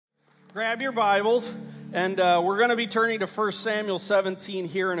Grab your Bibles, and we're going to be turning to 1 Samuel 17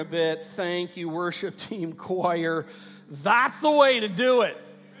 here in a bit. Thank you, worship team, choir. That's the way to do it.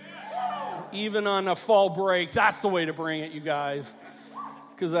 Even on a fall break, that's the way to bring it, you guys,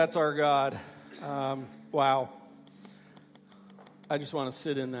 because that's our God. Wow. I just want to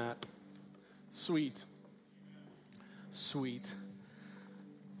sit in that. Sweet.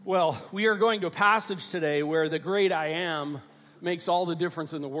 Well, we are going to a passage today where the great I am makes all the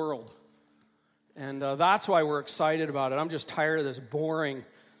difference in the world. And that's why we're excited about it. I'm just tired of this boring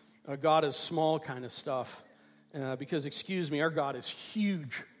God is small kind of stuff. Because, excuse me, our God is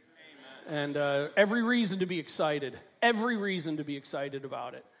huge. Amen. And every reason to be excited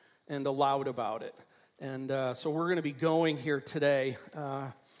about it and loud about it. And so we're going to be going here today.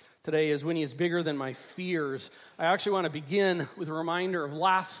 Today is when He is bigger than my fears. I actually want to begin with a reminder of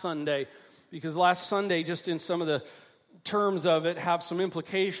last Sunday, because last Sunday, just in some of the terms of it, have some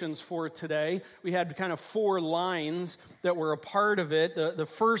implications for today. We had kind of 4 lines that were a part of it. The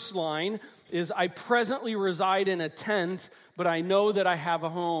first line is, I presently reside in a tent, but I know that I have a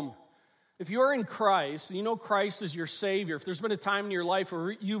home. If you're in Christ, you know Christ is your Savior. If there's been a time in your life where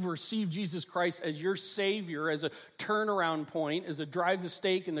you've received Jesus Christ as your Savior, as a turnaround point, as a drive the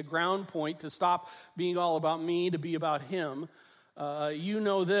stake in the ground point to stop being all about me, to be about Him, you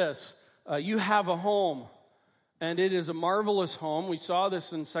know this. You have a home. And it is a marvelous home. We saw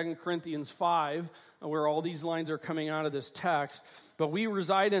this in 2 Corinthians 5, where all these lines are coming out of this text. But we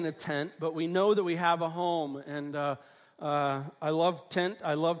reside in a tent, but we know that we have a home. And I love tent,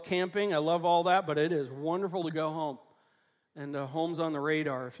 I love camping, I love all that, but it is wonderful to go home. And home's on the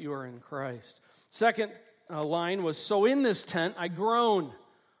radar if you are in Christ. Second line was, so in this tent I groan,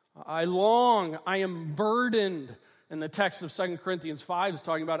 I long, I am burdened. And the text of 2 Corinthians 5 is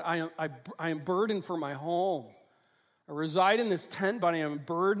talking about, I am burdened for my home. I reside in this tent, but I am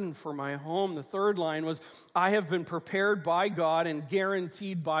burdened for my home. The third line was, I have been prepared by God and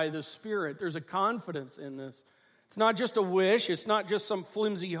guaranteed by the Spirit. There's a confidence in this. It's not just a wish. It's not just some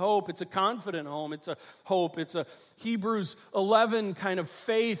flimsy hope. It's a confident home. It's a hope. It's a Hebrews 11 kind of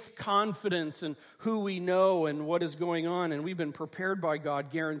faith confidence in who we know and what is going on. And we've been prepared by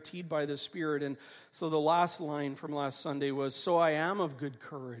God, guaranteed by the Spirit. And so the last line from last Sunday was, so I am of good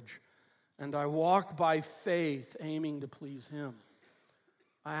courage. And I walk by faith, aiming to please Him.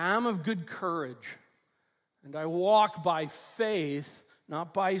 I am of good courage. And I walk by faith,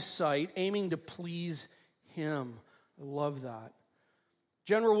 not by sight, aiming to please Him. I love that.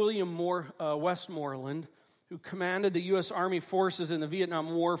 General William Westmoreland, who commanded the U.S. Army forces in the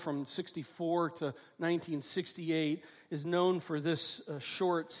Vietnam War from 1964 to 1968, is known for this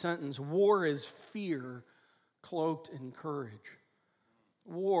short sentence: war is fear cloaked in courage.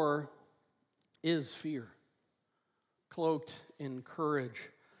 War is fear, cloaked in courage.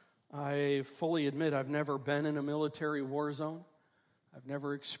 I fully admit I've never been in a military war zone. I've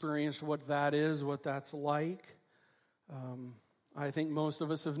never experienced what that is, what that's like. I think most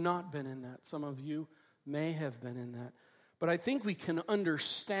of us have not been in that. Some of you may have been in that. But I think we can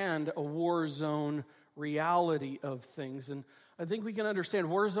understand a war zone reality of things. And I think we can understand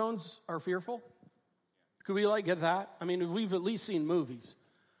war zones are fearful. Could we get that? I mean, we've at least seen movies.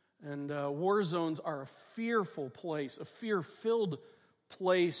 And war zones are a fearful place, a fear-filled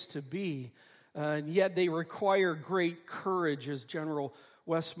place to be. And yet they require great courage, as General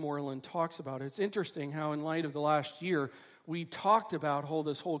Westmoreland talks about. It's interesting how in light of the last year, we talked about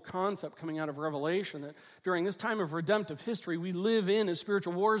this whole concept coming out of Revelation, that during this time of redemptive history, we live in a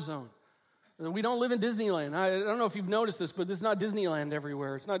spiritual war zone. We don't live in Disneyland. I don't know if you've noticed this, but it's not Disneyland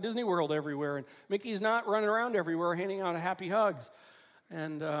everywhere. It's not Disney World everywhere. And Mickey's not running around everywhere handing out happy hugs.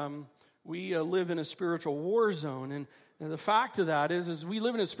 And we live in a spiritual war zone. And the fact of that is we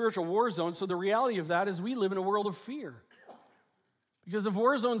live in a spiritual war zone, so the reality of that is we live in a world of fear. Because if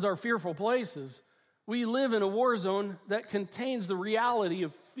war zones are fearful places, we live in a war zone that contains the reality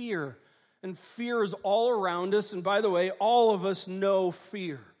of fear. And fear is all around us. And by the way, all of us know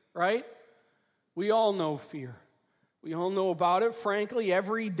fear, right? We all know fear. We all know about it, frankly,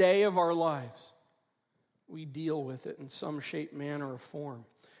 every day of our lives. We deal with it in some shape, manner, or form.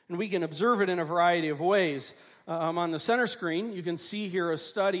 And we can observe it in a variety of ways. On the center screen, you can see here a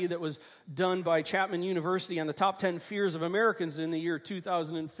study that was done by Chapman University on the top 10 fears of Americans in the year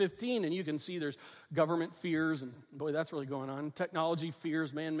 2015. And you can see there's government fears, and boy, that's really going on. Technology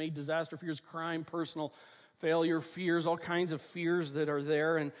fears, man-made disaster fears, crime, personal failure fears, all kinds of fears that are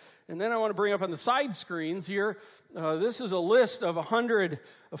there. And then I want to bring up on the side screens here, this is a list of 100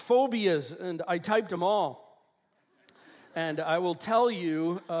 phobias, and I typed them all. And I will tell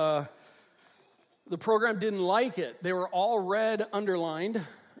you, the program didn't like it. They were all red, underlined,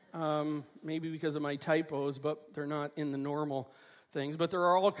 maybe because of my typos, but they're not in the normal things. But there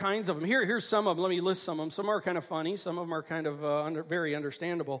are all kinds of them. Here's some of them. Let me list some of them. Some are kind of funny. Some of them are kind of very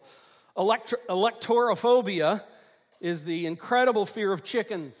understandable. Electorophobia is the incredible fear of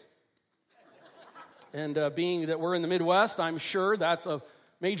chickens. And being that we're in the Midwest, I'm sure that's a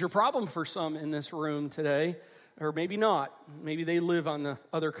major problem for some in this room today. Or maybe not. Maybe they live on the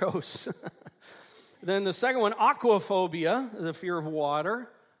other coast. Then the second one, aquaphobia, the fear of water.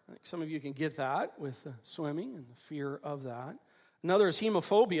 I think some of you can get that with swimming and the fear of that. Another is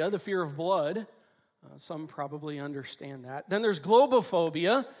hemophobia, the fear of blood. Some probably understand that. Then there's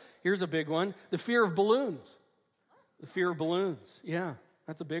globophobia. Here's a big one, the fear of balloons. The fear of balloons. Yeah,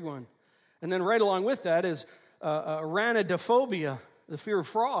 that's a big one. And then right along with that is rhinidophobia, the fear of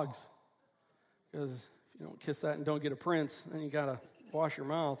frogs. Because if you don't kiss that and don't get a prince, then you got to wash your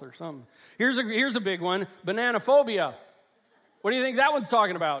mouth or something. Here's a big one, bananaphobia. What do you think that one's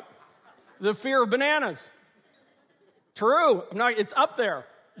talking about? The fear of bananas. True. It's up there.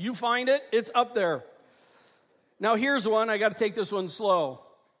 You find it, it's up there. Now here's one, I got to take this one slow.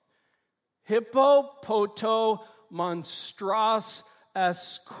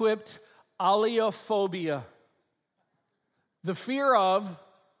 Hippopotomonstrosesquiptaliaphobia. The fear of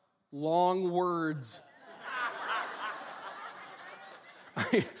long words.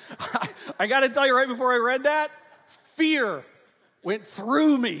 I got to tell you right before I read that, fear went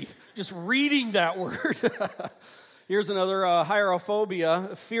through me just reading that word. Here's another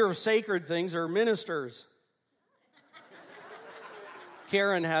hierophobia, fear of sacred things or ministers.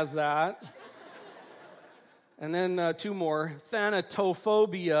 Karen has that. And then two more.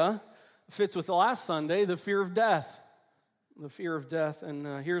 Thanatophobia fits with the last Sunday, the fear of death. The fear of death.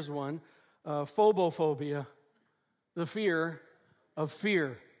 And here's one. Phobophobia, the fear of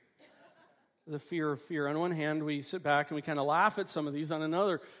fear. The fear of fear. On one hand, we sit back and we kind of laugh at some of these. On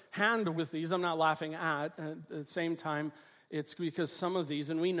another hand with these, I'm not laughing at the same time, it's because some of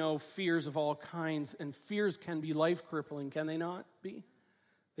these, and we know fears of all kinds, and fears can be life-crippling, can they not be?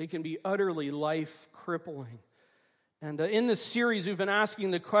 They can be utterly life-crippling. And in this series, we've been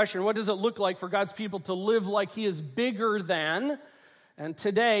asking the question, what does it look like for God's people to live like He is bigger than? And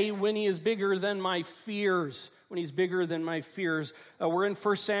today, when He is bigger than my fears, when He's bigger than my fears. We're in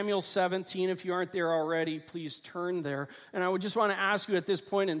 1 Samuel 17. If you aren't there already, please turn there. And I would just want to ask you at this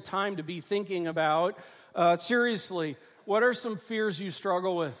point in time to be thinking about, seriously, what are some fears you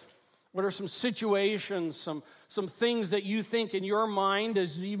struggle with? What are some situations, some things that you think in your mind,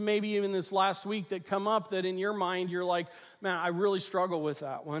 as you maybe even this last week that come up, that in your mind you're like, man, I really struggle with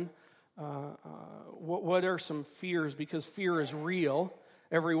that one. What are some fears? Because fear is real.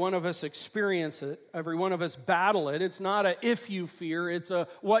 Every one of us experience it. Every one of us battle it. It's not a if you fear, it's a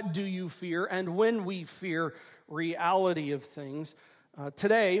what do you fear and when we fear reality of things.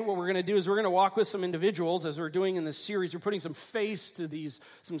 Today, what we're going to do is we're going to walk with some individuals, as we're doing in this series. We're putting some face to these,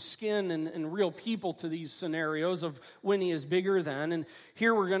 some skin and real people to these scenarios of when He is bigger than. And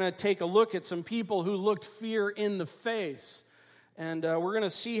here we're going to take a look at some people who looked fear in the face. And we're going to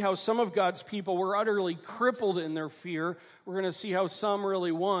see how some of God's people were utterly crippled in their fear. We're going to see how some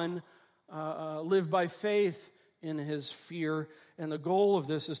really live by faith in His fear. And the goal of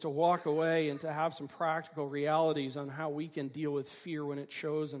this is to walk away and to have some practical realities on how we can deal with fear when it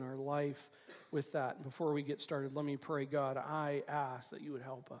shows in our life with that. And before we get started, let me pray. God, I ask that you would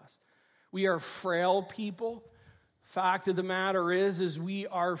help us. We are frail people. Fact of the matter is we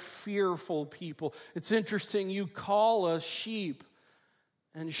are fearful people. It's interesting, you call us sheep.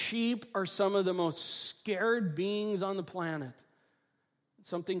 And sheep are some of the most scared beings on the planet.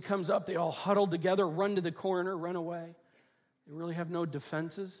 Something comes up, they all huddle together, run to the corner, run away. They really have no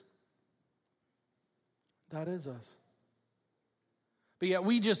defenses. That is us. But yet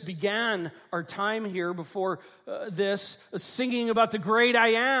we just began our time here before this singing about the great I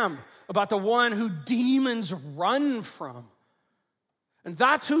am, about the one who demons run from. And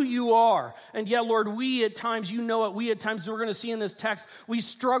that's who you are. And yet, Lord, we at times, you know it, we at times, we're going to see in this text, we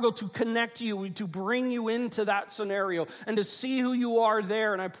struggle to connect to you, to bring you into that scenario and to see who you are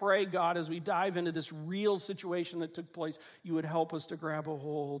there. And I pray, God, as we dive into this real situation that took place, you would help us to grab a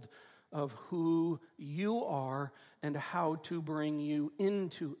hold of who you are and how to bring you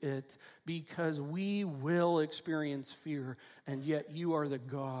into it, because we will experience fear, and yet you are the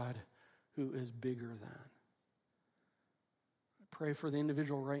God who is bigger than. Pray for the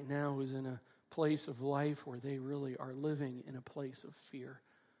individual right now who's in a place of life where they really are living in a place of fear.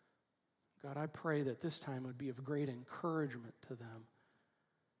 God, I pray that this time would be of great encouragement to them.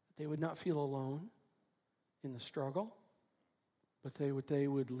 That they would not feel alone in the struggle, but they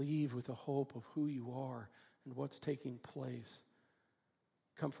would leave with a hope of who you are and what's taking place.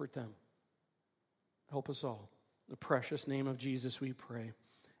 Comfort them. Help us all. In the precious name of Jesus we pray.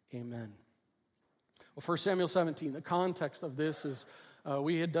 Amen. Well, 1 Samuel 17, the context of this is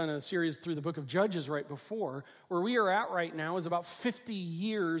we had done a series through the book of Judges right before. Where we are at right now is about 50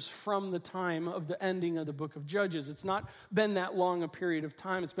 years from the time of the ending of the book of Judges. It's not been that long a period of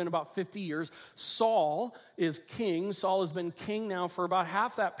time. It's been about 50 years. Saul is king. Saul has been king now for about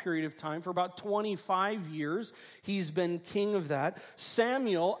half that period of time. For about 25 years, he's been king of that.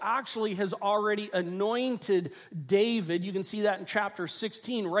 Samuel actually has already anointed David. You can see that in chapter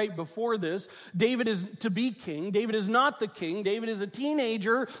 16 right before this. David is to be king. David is not the king. David is a teenager.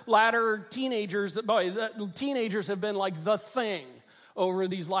 Teenagers have been like the thing over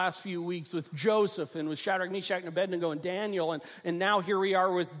these last few weeks with Joseph and with Shadrach, Meshach, and Abednego and Daniel. And now here we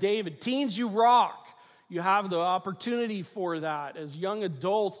are with David. Teens, you rock. You have the opportunity for that as young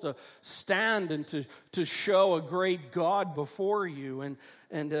adults to stand and to show a great God before you. And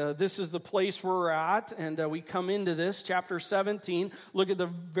this is the place where we're at. And we come into this, chapter 17. Look at the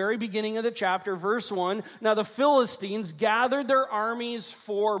very beginning of the chapter, verse 1. Now the Philistines gathered their armies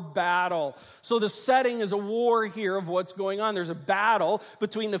for battle. So the setting is a war here of what's going on. There's a battle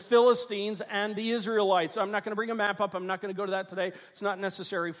between the Philistines and the Israelites. I'm not going to bring a map up. I'm not going to go to that today. It's not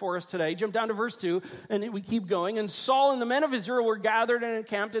necessary for us today. Jump down to verse 2, and we keep going. And Saul and the men of Israel were gathered and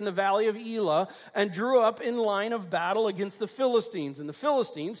encamped in the valley of Elah and drew up in line of battle against the Philistines. And the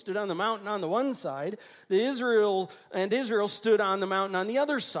Philistines stood on the mountain on the one side. Israel stood on the mountain on the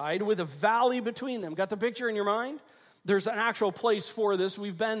other side with a valley between them. Got the picture in your mind? There's an actual place for this.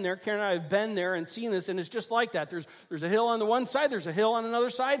 We've been there. Karen and I have been there and seen this, and it's just like that. There's a hill on the one side, there's a hill on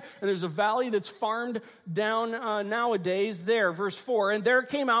another side, and there's a valley that's farmed down nowadays there. Verse 4, and there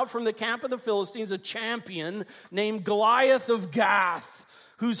came out from the camp of the Philistines a champion named Goliath of Gath,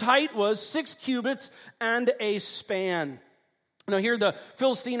 whose height was 6 cubits and a span. Now here the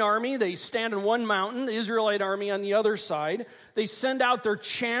Philistine army, they stand on one mountain, the Israelite army on the other side. They send out their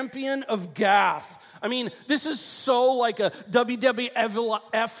champion of Gath. I mean, this is so like a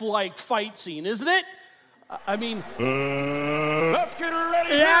WWF-like fight scene, isn't it? I mean... let's get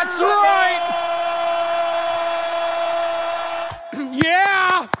ready. That's right!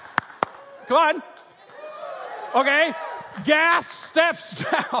 Yeah! Come on. Okay. Gath steps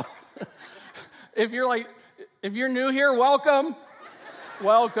down. If you're new here, welcome.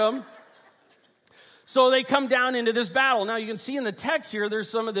 Welcome. So they come down into this battle. Now you can see in the text here, there's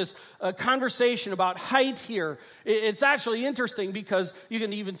some of this conversation about height here. It's actually interesting because you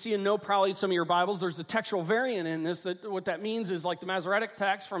can even see in note probably in some of your Bibles, there's a textual variant in this. That what that means is like the Masoretic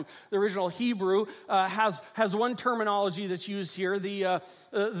text from the original Hebrew has one terminology that's used here.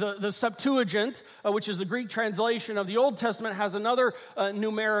 The Septuagint, which is the Greek translation of the Old Testament, has another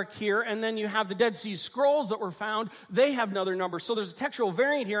numeric here. And then you have the Dead Sea Scrolls that were found. They have another number. So there's a textual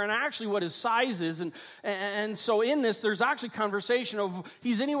variant here and actually what his size is. And so in this, there's actually conversation of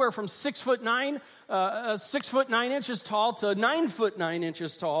he's anywhere from 6'9", 6'9" tall to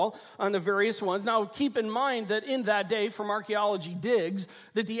 9'9" tall on the various ones. Now, keep in mind that in that day, from archaeology digs,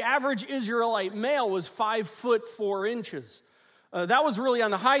 that the average Israelite male was 5'4". That was really on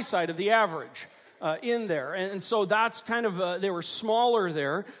the high side of the average in there. And so that's kind of, they were smaller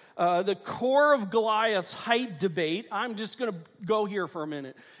there. The core of Goliath's height debate, I'm just going to go here for a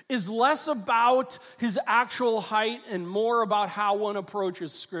minute, is less about his actual height and more about how one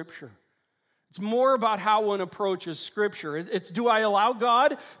approaches Scripture. It's more about how one approaches Scripture. It's do I allow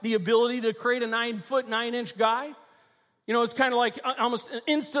God the ability to create a 9'9" guy? You know, it's kind of like almost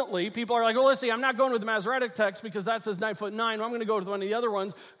instantly people are like, well, let's see, I'm not going with the Masoretic text because that says 9'9". I'm going to go with one of the other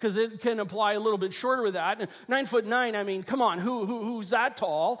ones because it can apply a little bit shorter with that. And 9'9", I mean, come on, who's that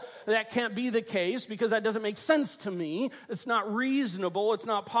tall? That can't be the case because that doesn't make sense to me. It's not reasonable. It's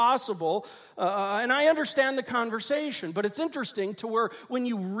not possible. And I understand the conversation, but it's interesting to where when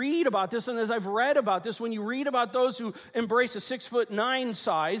you read about this, and as I've read about this, when you read about those who embrace a 6'9"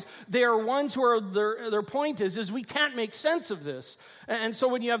 size, they are ones who are, their point is we can't make sense of this. And so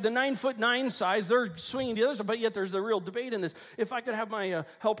when you have the 9'9" size, they're swinging the other side, but yet there's a real debate in this. If I could have my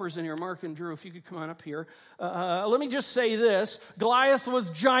helpers in here, Mark and Drew, if you could come on up here. Let me just say this. Goliath was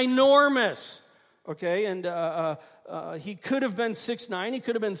ginormous, okay? And he could have been 6'9", he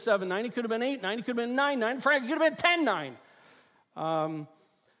could have been 7'9", he could have been 8'9", he could have been 9'9", Frank, he could have been 10'9".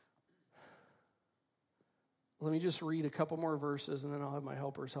 Let me just read a couple more verses, and then I'll have my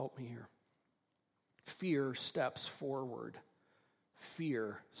helpers help me here. Fear steps forward.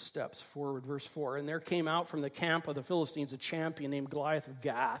 Fear steps forward. Verse 4, and there came out from the camp of the Philistines a champion named Goliath of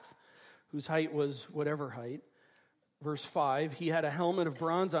Gath, whose height was whatever height. Verse 5, he had a helmet of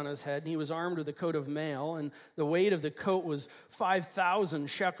bronze on his head, and he was armed with a coat of mail, and the weight of the coat was 5,000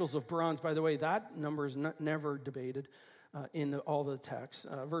 shekels of bronze. By the way, that number is never debated in all the texts.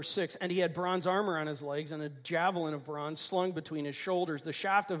 Verse 6, and he had bronze armor on his legs and a javelin of bronze slung between his shoulders. The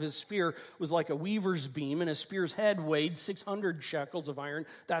shaft of his spear was like a weaver's beam, and his spear's head weighed 600 shekels of iron.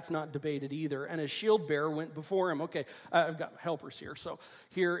 That's not debated either. And his shield bearer went before him. Okay, I've got helpers here. So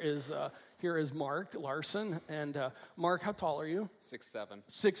here is Mark Larson. And Mark, how tall are you? 6'7".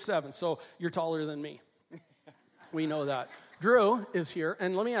 6'7". So you're taller than me. We know that. Drew is here.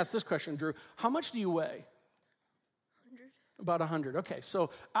 And let me ask this question, Drew. How much do you weigh? About 100. Okay,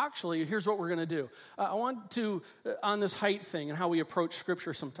 so actually, here's what we're going to do. I want to, on this height thing and how we approach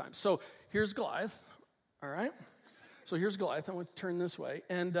Scripture sometimes. So here's Goliath, all right? So here's Goliath. I want to turn this way.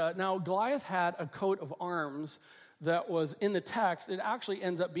 And now Goliath had a coat of arms that was in the text. It actually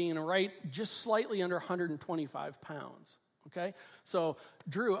ends up being just slightly under 125 pounds, okay? So,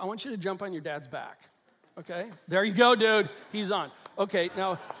 Drew, I want you to jump on your dad's back, okay? There you go, dude. He's on. Okay,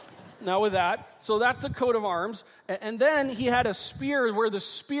 now with that, so that's the coat of arms. And then he had a spear where the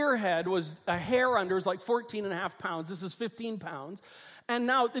spearhead was a hair under, is like 14 and a half pounds. This is 15 pounds. And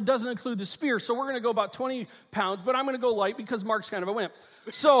now it doesn't include the spear, so we're going to go about 20 pounds, but I'm going to go light because Mark's kind of a wimp.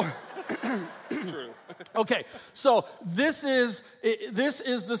 So, It's true. okay, so this is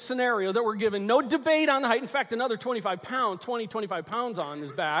the scenario that we're given. No debate on the height. In fact, another 25 pounds on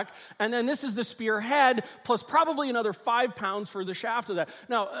his back. And then this is the spearhead, plus probably another 5 pounds for the shaft of that.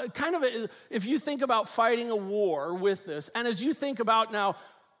 Now, if you think about fighting a war with this, and as you think about now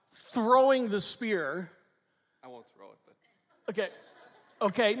throwing the spear. I won't throw it, but...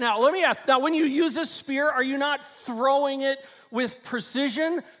 Okay, now let me ask. Now, when you use a spear, are you not throwing it with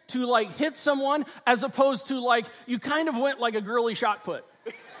precision to like hit someone as opposed to like you kind of went like a girly shot put?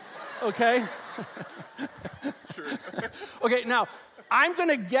 Okay? That's true. Okay, now I'm going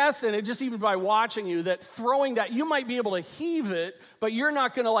to guess in it, just even by watching you, that throwing that, you might be able to heave it, but you're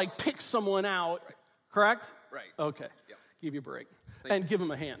not going to like pick someone out, correct? Right. Okay. Yep. Give you a break. Thank you. Give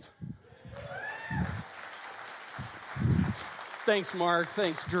him a hand. Thanks, Mark.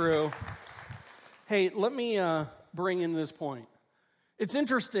 Thanks, Drew. Hey, let me bring in this point. It's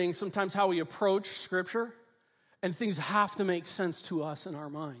interesting sometimes how we approach Scripture, and things have to make sense to us in our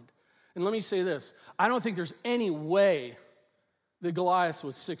mind. And let me say this. I don't think there's any way that Goliath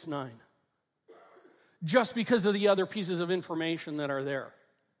was 6'9", just because of the other pieces of information that are there.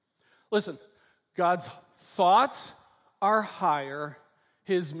 Listen, God's thoughts are higher,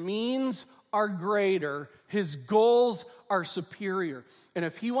 His means are greater, His goals are superior. And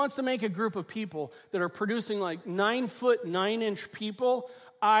if He wants to make a group of people that are producing like 9-foot, 9-inch people,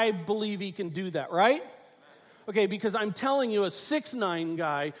 I believe He can do that, right? Okay, because I'm telling you, a 6'9"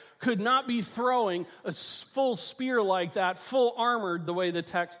 guy could not be throwing a full spear like that, full armored the way the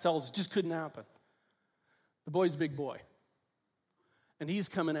text tells. It just couldn't happen. The boy's a big boy. And he's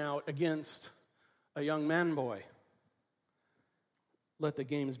coming out against a young man boy. Let the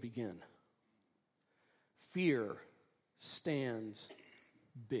games begin. Fear stands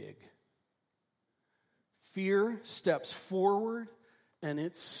big. Fear steps forward and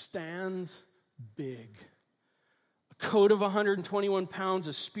it stands big. A coat of 121 pounds,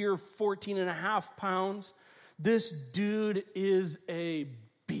 a spear of 14 and a half pounds. This dude is a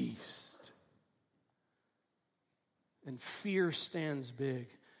beast. And fear stands big.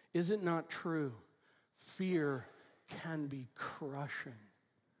 Is it not true? Fear can be crushing.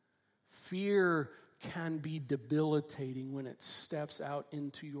 Fear can be debilitating when it steps out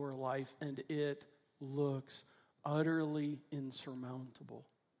into your life and it looks utterly insurmountable.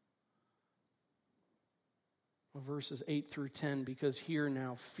 Verses 8 through 10, because here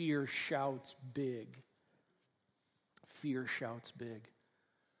now fear shouts big. Fear shouts big.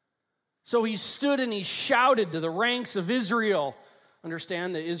 So he stood and he shouted to the ranks of Israel.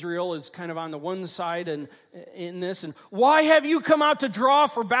 Understand that Israel is kind of on the one side and in this. And why have you come out to draw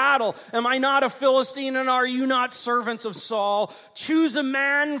for battle? Am I not a Philistine, and are you not servants of Saul? Choose a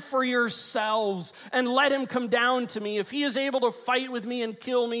man for yourselves and let him come down to me. If he is able to fight with me and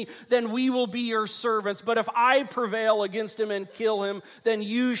kill me, then we will be your servants. But if I prevail against him and kill him, then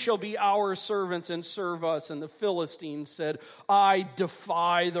you shall be our servants and serve us. And the Philistines said, I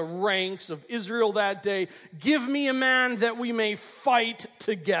defy the ranks of Israel that day. Give me a man that we may fight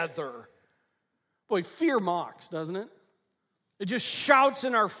together. Boy, fear mocks, doesn't it? It just shouts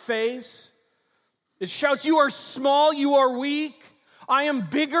in our face. It shouts, you are small, you are weak, I am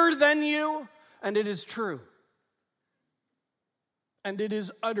bigger than you. And it is true. And it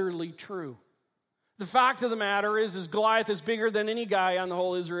is utterly true. The fact of the matter is Goliath is bigger than any guy on the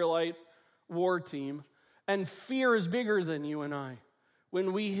whole Israelite war team. And fear is bigger than you and I.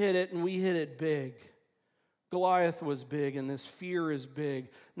 When we hit it, and we hit it big. Goliath was big, and this fear is big.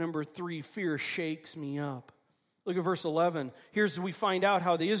 Number 3, fear shakes me up. Look at verse 11. Here's we find out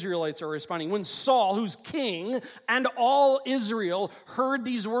how the Israelites are responding. When Saul, who's king, and all Israel heard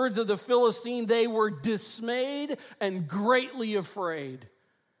these words of the Philistine, they were dismayed and greatly afraid.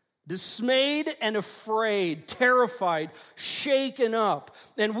 Dismayed and afraid, terrified, shaken up.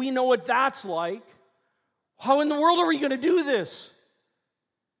 And we know what that's like. How in the world are we going to do this?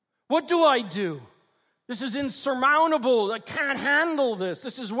 What do I do? This is insurmountable. I can't handle this.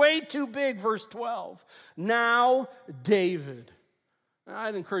 This is way too big. Verse 12. Now David.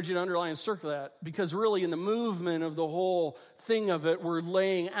 I'd encourage you to underline and circle that, because really in the movement of the whole thing of it, we're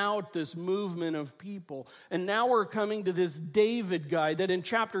laying out this movement of people. And now we're coming to this David guy that in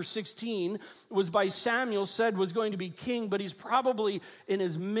chapter 16 was by Samuel said was going to be king, but he's probably in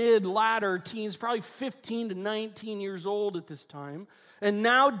his latter teens, probably 15 to 19 years old at this time. And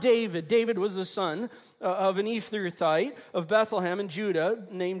now David was the son of an Ephrathite of Bethlehem in Judah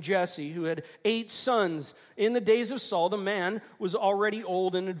named Jesse, who had 8 sons. In the days of Saul, the man was already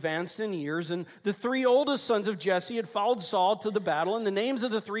old and advanced in years, and the 3 oldest sons of Jesse had followed Saul to the battle, and the names of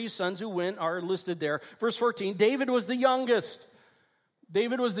the 3 sons who went are listed there. Verse 14, David was the youngest.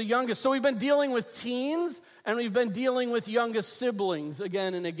 David was the youngest. So we've been dealing with teens, and we've been dealing with youngest siblings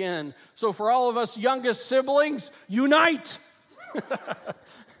again and again. So for all of us youngest siblings, unite!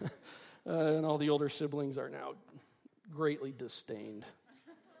 And all the older siblings are now greatly disdained.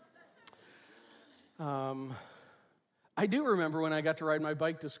 I do remember when I got to ride my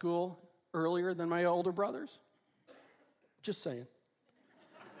bike to school earlier than my older brothers. Just saying.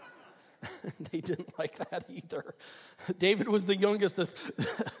 They didn't like that either. David was the youngest.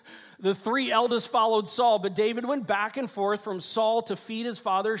 The 3 eldest followed Saul, but David went back and forth from Saul to feed his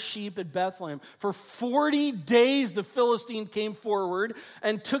father's sheep at Bethlehem. For 40 days the Philistine came forward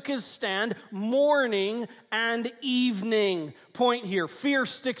and took his stand morning and evening. Point here, fear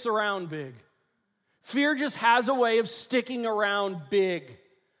sticks around big. Fear just has a way of sticking around big.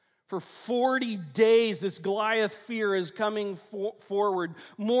 For 40 days, this Goliath fear is coming forward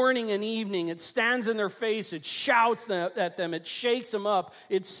morning and evening. It stands in their face. It shouts at them. It shakes them up.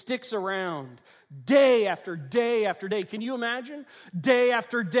 It sticks around day after day after day. Can you imagine? Day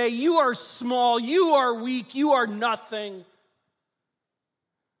after day. You are small. You are weak. You are nothing.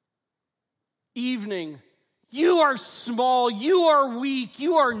 Evening. You are small. You are weak.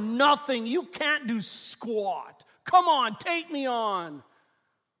 You are nothing. You can't do squat. Come on, take me on.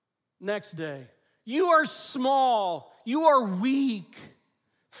 Next day, you are small, you are weak,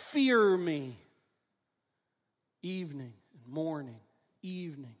 fear me. Evening and morning,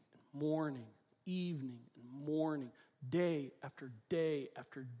 evening and morning, evening and morning, day after day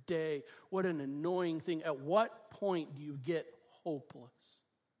after day. What an annoying thing. At what point do you get hopeless?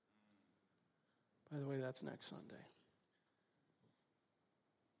 By the way, that's next Sunday.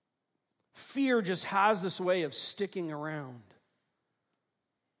 Fear just has this way of sticking around.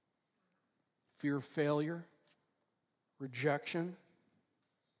 Fear of failure, rejection,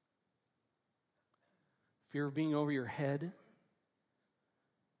 fear of being over your head,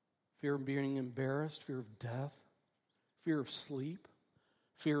 fear of being embarrassed, fear of death, fear of sleep,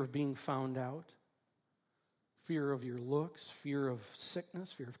 fear of being found out, fear of your looks, fear of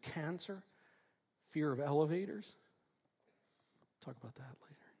sickness, fear of cancer, fear of elevators. Talk about that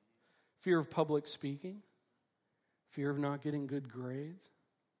later. Fear of public speaking, fear of not getting good grades,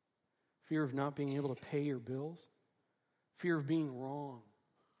 fear of not being able to pay your bills. Fear of being wrong.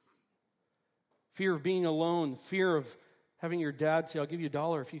 Fear of being alone. Fear of having your dad say, I'll give you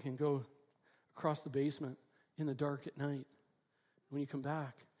 $1 if you can go across the basement in the dark at night. When you come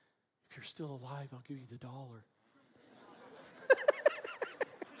back, if you're still alive, I'll give you the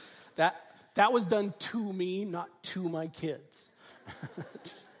 $1. That was done to me, not to my kids.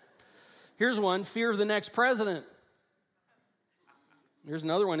 Here's one, fear of the next president. Here's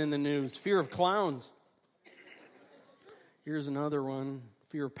another one in the news, fear of clowns. Here's another one,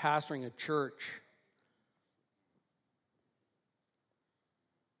 fear of pastoring a church.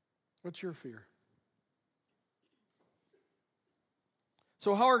 What's your fear?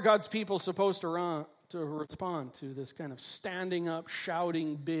 So how are God's people supposed to respond to this kind of standing up,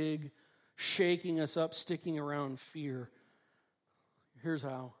 shouting big, shaking us up, sticking around fear? Here's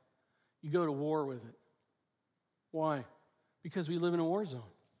how. You go to war with it. Why? Because we live in a war zone.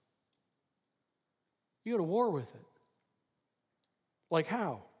 You go to war with it. Like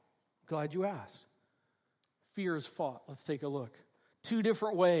how? Glad you asked. Fear is fought. Let's take a look. 2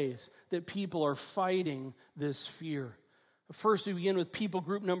 different ways that people are fighting this fear. First, we begin with people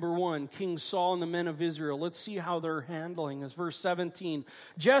group number 1, King Saul and the men of Israel. Let's see how they're handling this. Verse 17,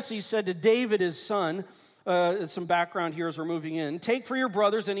 Jesse said to David, his son, some background here as we're moving in. Take for your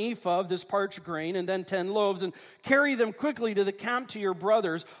brothers an ephah of this parched grain and then 10 loaves and carry them quickly to the camp to your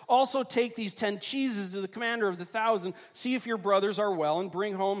brothers. Also take these 10 cheeses to the commander of the 1,000. See if your brothers are well and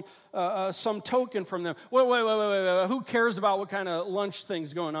bring home some token from them. Wait. Who cares about what kind of lunch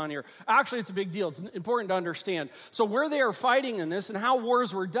thing's going on here? Actually, it's a big deal. It's important to understand. So where they are fighting in this and how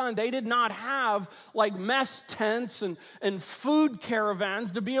wars were done, they did not have like mess tents and food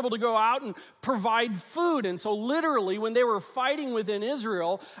caravans to be able to go out and provide food. And so literally, when they were fighting within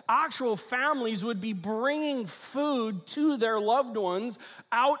Israel, actual families would be bringing food to their loved ones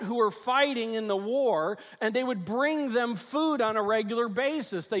out who were fighting in the war, and they would bring them food on a regular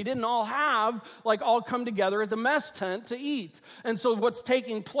basis. They didn't all have, all come together at the mess tent to eat. And so what's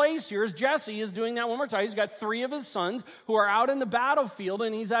taking place here is Jesse is doing that one more time. He's got 3 of his sons who are out in the battlefield,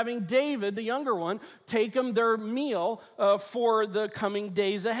 and he's having David, the younger one, take them their meal for the coming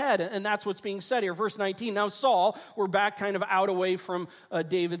days ahead. And that's what's being said here. Verse 19, now Saul, we're back kind of out away from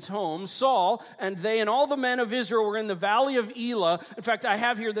David's home. Saul and they and all the men of Israel were in the valley of Elah. In fact, I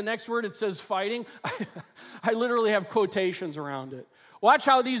have here the next word. It says fighting. I literally have quotations around it. Watch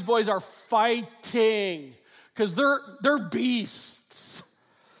how these boys are fighting, because they're beasts.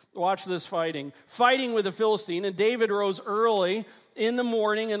 Watch this fighting. Fighting with the Philistine, and David rose early in the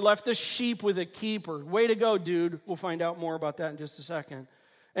morning and left the sheep with a keeper. Way to go, dude. We'll find out more about that in just a second.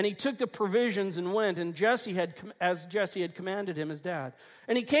 And he took the provisions and went, and Jesse had commanded him, his dad.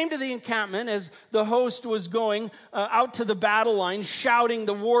 And he came to the encampment as the host was going out to the battle line, shouting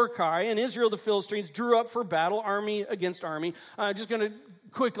the war cry. And Israel, the Philistines, drew up for battle, army against army. Just going to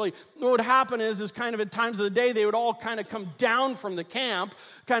quickly, what would happen is kind of at times of the day, they would all kind of come down from the camp,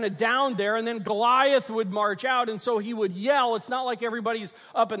 kind of down there, and then Goliath would march out, and so he would yell. It's not like everybody's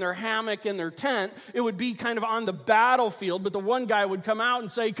up in their hammock in their tent. It would be kind of on the battlefield, but the one guy would come out and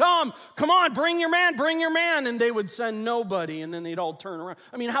say, come on, bring your man, and they would send nobody, and then they'd all turn around.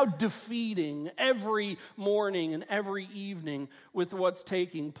 I mean, how defeating every morning and every evening with what's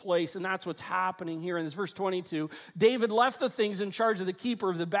taking place, and that's what's happening here in this verse 22. David left the things in charge of the keeper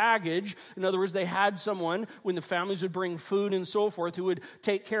of the baggage. In other words, they had someone, when the families would bring food and so forth, who would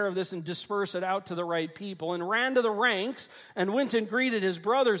take care of this and disperse it out to the right people, and ran to the ranks and went and greeted his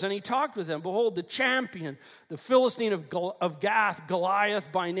brothers, and he talked with them. Behold, the champion, the Philistine of Gath,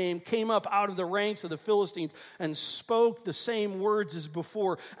 Goliath by name, came up out of the ranks of the Philistines and spoke the same words as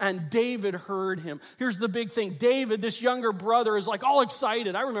before, and David heard him. Here's the big thing. David, this younger brother, is like all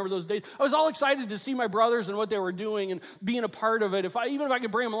excited. I remember those days. I was all excited to see my brothers and what they were doing and being a part of it. Even if I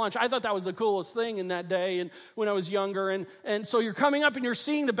could bring them lunch, I thought that was the coolest thing in that day and when I was younger. And so you're coming up and you're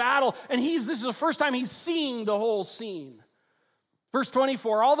seeing the battle, and this is the first time he's seeing the whole scene. Verse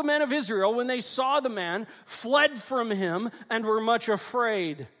 24, all the men of Israel, when they saw the man, fled from him and were much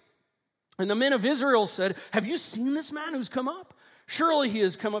afraid. And the men of Israel said, have you seen this man who's come up? Surely he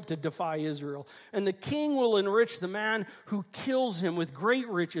has come up to defy Israel. And the king will enrich the man who kills him with great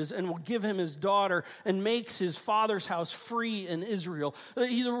riches and will give him his daughter and makes his father's house free in Israel.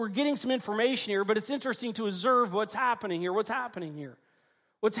 We're getting some information here, but it's interesting to observe what's happening here. What's happening here?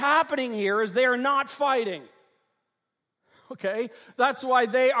 What's happening here is they are not fighting. Okay? That's why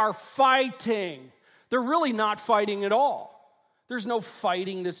they are fighting. They're really not fighting at all. There's no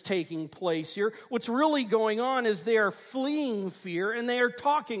fighting that's taking place here. What's really going on is they are fleeing fear and they are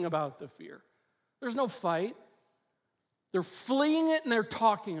talking about the fear. There's no fight. They're fleeing it and they're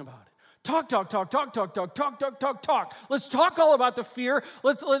talking about it. Talk. Let's talk all about the fear.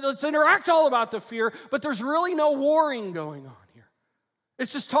 Let's interact all about the fear, but there's really no warring going on here.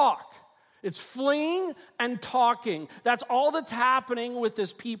 It's just talk. It's fleeing and talking. That's all that's happening with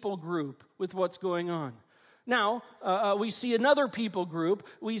this people group, with what's going on. Now, we see another people group.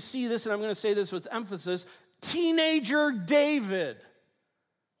 We see this, and I'm going to say this with emphasis, teenager David.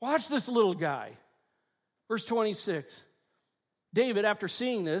 Watch this little guy. Verse 26. David, after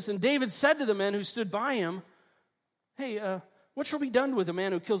seeing this, and David said to the men who stood by him, hey, what shall be done with a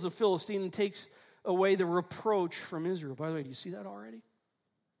man who kills the Philistine and takes away the reproach from Israel? By the way, do you see that already?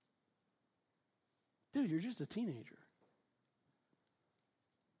 Dude, you're just a teenager.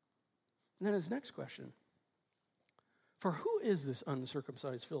 And then his next question. For who is this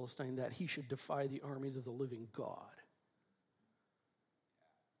uncircumcised Philistine that he should defy the armies of the living God?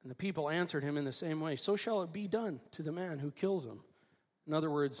 And the people answered him in the same way, so shall it be done to the man who kills him. In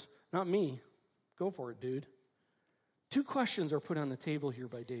other words, not me. Go for it, dude. 2 questions are put on the table here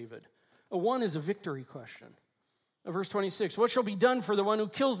by David. One is a victory question. Verse 26, what shall be done for the one who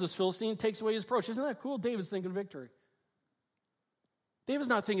kills this Philistine and takes away his reproach? Isn't that cool? David's thinking victory. David's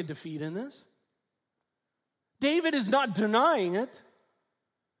not thinking defeat in this. David is not denying it.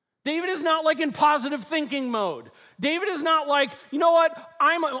 David is not like in positive thinking mode. David is not like, you know what,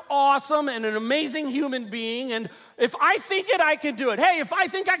 I'm awesome and an amazing human being, and if I think it, I can do it. Hey, if I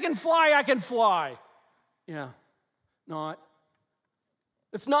think I can fly, I can fly. Yeah, not.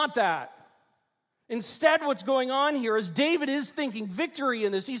 It's not that. Instead, what's going on here is David is thinking victory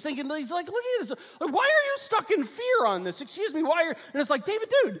in this. He's like, look at this. Like, why are you stuck in fear on this? Excuse me, why are you? And it's like,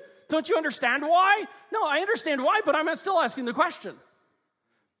 David, dude, don't you understand why? No, I understand why, but I'm still asking the question.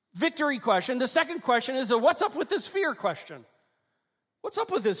 Victory question. The second question is a what's up with this fear question. What's up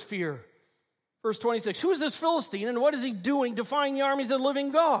with this fear? Verse 26, who is this Philistine and what is he doing defying the armies of the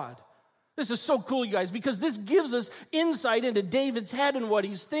living God? This is so cool, you guys, because this gives us insight into David's head and what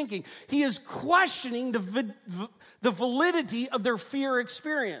he's thinking. He is questioning the validity of their fear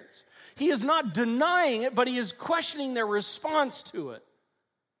experience. He is not denying it, but he is questioning their response to it.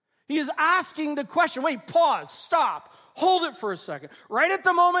 He is asking the question, wait, pause, stop, hold it for a second. Right at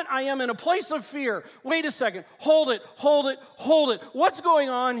the moment, I am in a place of fear. Wait a second, hold it. What's going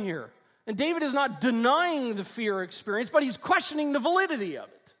on here? And David is not denying the fear experience, but he's questioning the validity of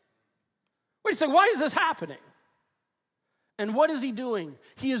it. Wait a second, why is this happening? And what is he doing?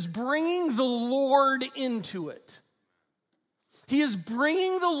 He is bringing the Lord into it. He is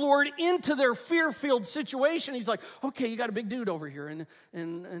bringing the Lord into their fear-filled situation. He's like, okay, you got a big dude over here, and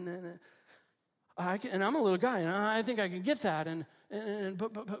I'm a little guy, and I think I can get that.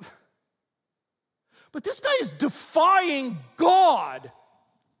 But this guy is defying God.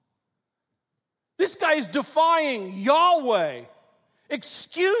 This guy is defying Yahweh.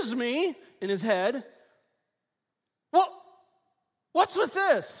 Excuse me, in his head. What's with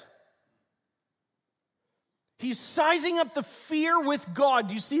this? He's sizing up the fear with God.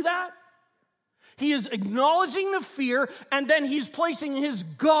 Do you see that? He is acknowledging the fear, and then he's placing his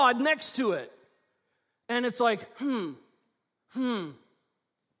God next to it. And it's like,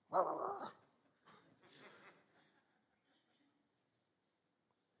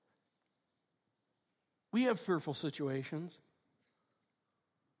 We have fearful situations.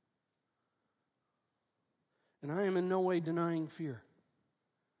 And I am in no way denying fear.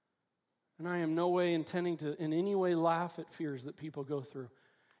 And I am no way intending to in any way laugh at fears that people go through,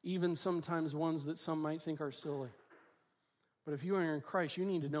 even sometimes ones that some might think are silly. But if you are in Christ, you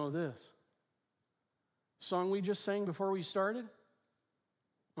need to know this. Song we just sang before we started?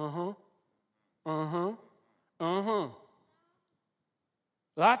 That's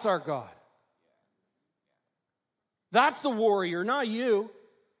our God. That's the warrior, not you.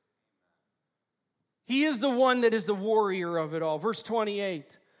 He is the one that is the warrior of it all. Verse 28.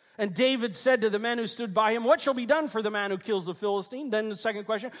 And David said to the men who stood by him, what shall be done for the man who kills the Philistine? Then the second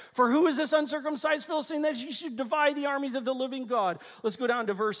question, for who is this uncircumcised Philistine that he should defy the armies of the living God? Let's go down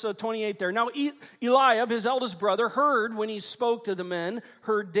to verse 28 there. Now Eliab, his eldest brother, heard when he spoke to the men,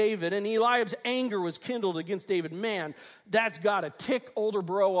 heard David, and Eliab's anger was kindled against David. Man, that's got to tick older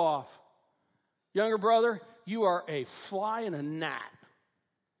bro off. Younger brother, you are a fly in a gnat.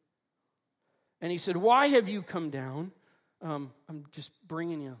 And he said, why have you come down? I'm just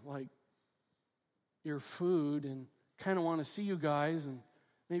bringing you, like, your food and kind of want to see you guys and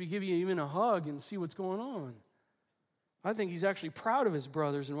maybe give you even a hug and see what's going on. I think he's actually proud of his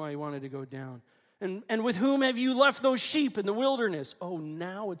brothers and why he wanted to go down. And with whom have you left those sheep in the wilderness? Oh,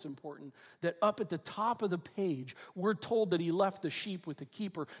 now it's important that up at the top of the page, we're told that he left the sheep with the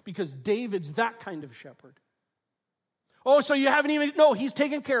keeper because David's that kind of shepherd. Oh, so you haven't even, no, he's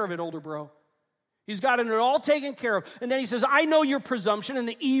taken care of it, older bro. He's gotten it all taken care of. And then he says, I know your presumption and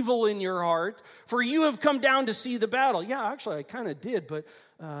the evil in your heart, for you have come down to see the battle. Yeah, actually, I kind of did, but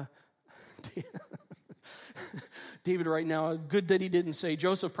David right now, good that he didn't say,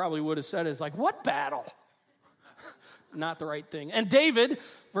 Joseph probably would have said it. It's like, what battle? Not the right thing. And David,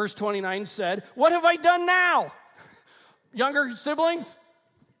 verse 29 said, what have I done now? Younger siblings?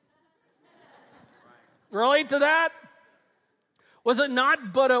 Relate to that? Was it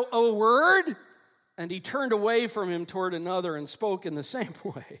not but a word? And he turned away from him toward another and spoke in the same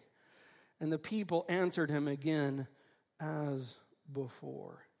way. And the people answered him again as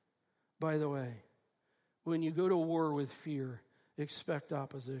before. By the way, when you go to war with fear, expect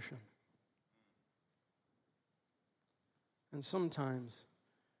opposition. And sometimes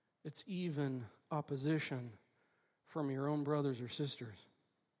it's even opposition from your own brothers or sisters.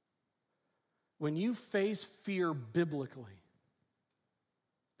 When you face fear biblically,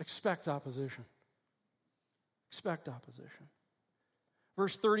 expect opposition. Expect opposition.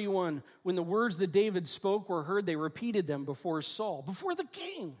 Verse 31, when the words that David spoke were heard, they repeated them before Saul, before the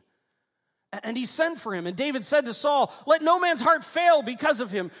king. And he sent for him. And David said to Saul, let no man's heart fail because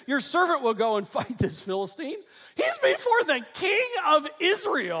of him. Your servant will go and fight this Philistine. He's before the king of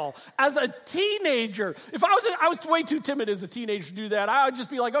Israel as a teenager. If I was way too timid as a teenager to do that. I would just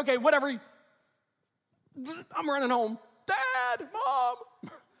be like, okay, whatever. I'm running home. Dad,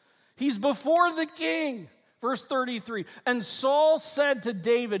 Mom. He's before the king. Verse 33, and Saul said to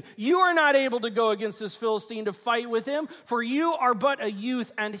David, you are not able to go against this Philistine to fight with him, for you are but a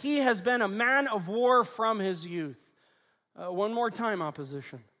youth, and he has been a man of war from his youth. One more time,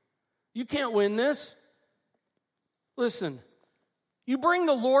 opposition. You can't win this. Listen, you bring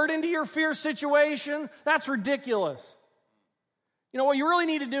the Lord into your fear situation, that's ridiculous. You know, what you really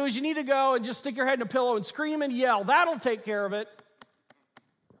need to do is you need to go and just stick your head in a pillow and scream and yell. That'll take care of it.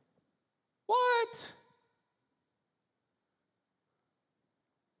 What?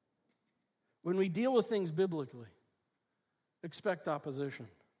 When we deal with things biblically, expect opposition.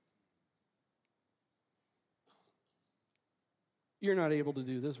 You're not able to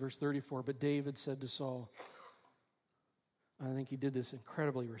do this, verse 34, but David said to Saul, I think he did this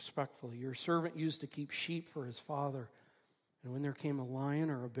incredibly respectfully, your servant used to keep sheep for his father, and when there came a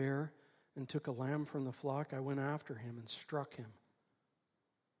lion or a bear and took a lamb from the flock, I went after him and struck him.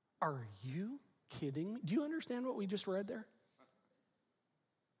 Are you kidding me? Do you understand what we just read there?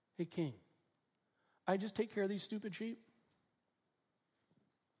 Hey, king. I just take care of these stupid sheep.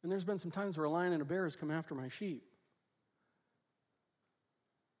 And there's been some times where a lion and a bear has come after my sheep.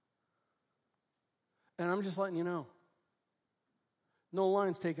 And I'm just letting you know. No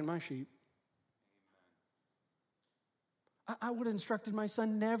lion's taking my sheep. I would have instructed my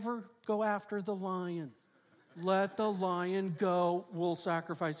son, never go after the lion. Let the lion go. We'll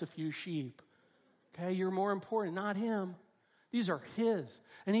sacrifice a few sheep. Okay, you're more important, not him. These are his.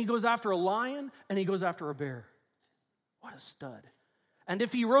 And he goes after a lion and he goes after a bear. What a stud. And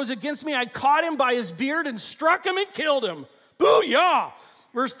if he rose against me, I caught him by his beard and struck him and killed him. Booyah!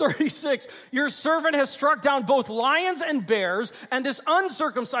 Verse 36, your servant has struck down both lions and bears, and this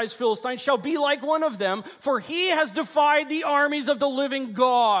uncircumcised Philistine shall be like one of them, for he has defied the armies of the living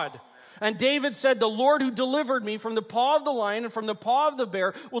God. And David said, the Lord who delivered me from the paw of the lion and from the paw of the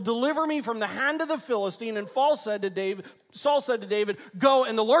bear will deliver me from the hand of the Philistine. And Saul said to David, go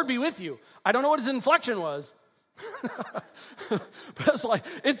and the Lord be with you. I don't know what his inflection was. But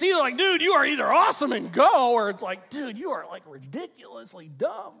it's either like, dude, you are either awesome and go, or it's like, dude, you are like ridiculously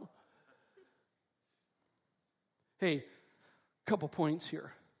dumb. Hey, a couple points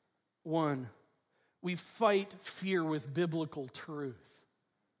here. One, we fight fear with biblical truth.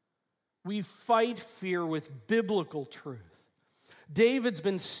 We fight fear with biblical truth. David's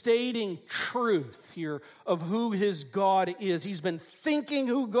been stating truth here of who his God is. He's been thinking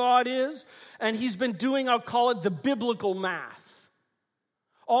who God is, and he's been doing, I'll call it, the biblical math.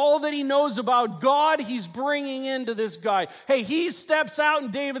 All that he knows about God, he's bringing into this guy. Hey, he steps out,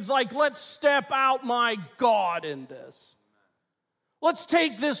 and David's like, let's step out my God in this. Let's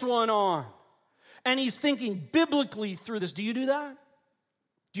take this one on. And he's thinking biblically through this. Do you do that?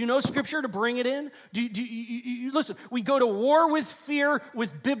 Do you know Scripture to bring it in? Listen, we go to war with fear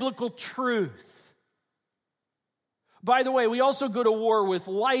with biblical truth. By the way, we also go to war with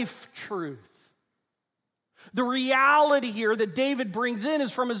life truth. The reality here that David brings in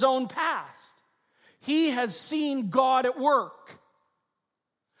is from his own past. He has seen God at work.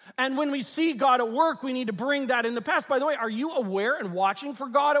 And when we see God at work, we need to bring that in the past. By the way, are you aware and watching for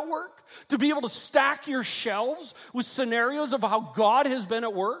God at work? To be able to stack your shelves with scenarios of how God has been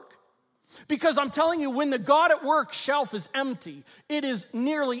at work? Because I'm telling you, when the God at work shelf is empty, it is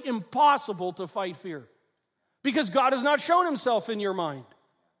nearly impossible to fight fear. Because God has not shown himself in your mind.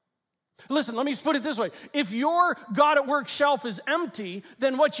 Listen, let me put it this way. If your God at work shelf is empty,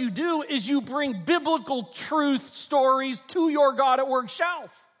 then what you do is you bring biblical truth stories to your God at work shelf.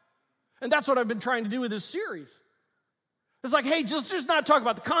 And that's what I've been trying to do with this series. It's like, hey, just not talk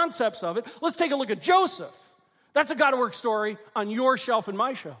about the concepts of it. Let's take a look at Joseph. That's a God at work story on your shelf and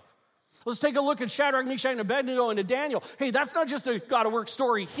my shelf. Let's take a look at Shadrach, Meshach, and Abednego and Daniel. Hey, that's not just a God at work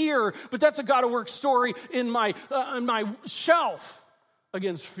story here, but that's a God at work story in my shelf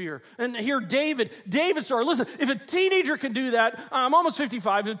against fear. And here, David's story. Listen, if a teenager can do that, I'm almost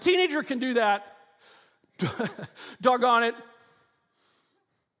 55. If a teenager can do that, doggone it,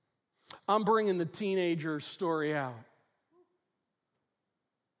 I'm bringing the teenager story out.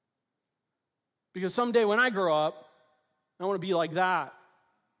 Because someday when I grow up, I want to be like that.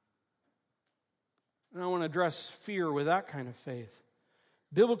 And I want to address fear with that kind of faith.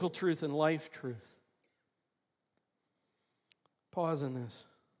 Biblical truth and life truth. Pause on this.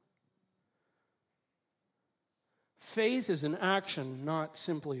 Faith is an action, not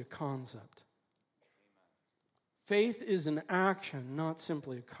simply a concept. Faith is an action, not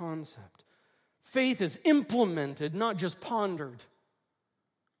simply a concept. Faith is implemented, not just pondered.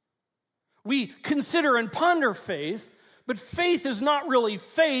 We consider and ponder faith, but faith is not really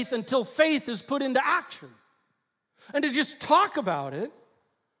faith until faith is put into action. And to just talk about it,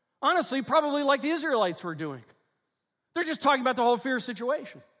 honestly, probably like the Israelites were doing. They're just talking about the whole fear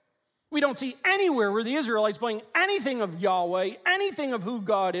situation. We don't see anywhere where the Israelites playing anything of Yahweh, anything of who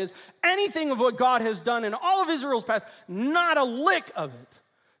God is, anything of what God has done in all of Israel's past, not a lick of it.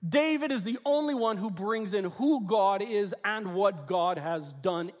 David is the only one who brings in who God is and what God has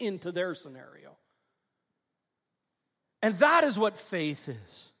done into their scenario. And that is what faith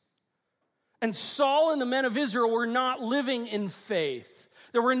is. And Saul and the men of Israel were not living in faith.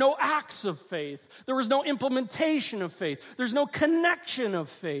 There were no acts of faith. There was no implementation of faith. There's no connection of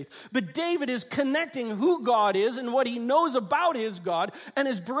faith. But David is connecting who God is and what he knows about his God and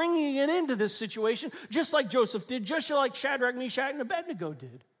is bringing it into this situation just like Joseph did, just like Shadrach, Meshach, and Abednego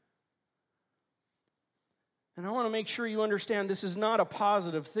did. And I want to make sure you understand this is not a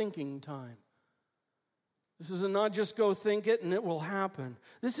positive thinking time. This is not just go think it and it will happen.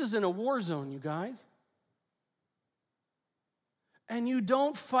 This is in a war zone, you guys. And you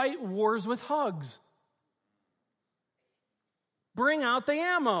don't fight wars with hugs. Bring out the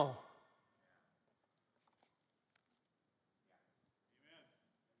ammo.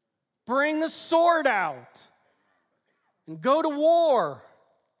 Bring the sword out and go to war.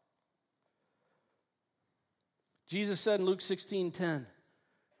 Jesus said in Luke 16:10,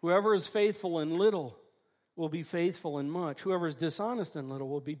 whoever is faithful in little will be faithful in much. Whoever is dishonest in little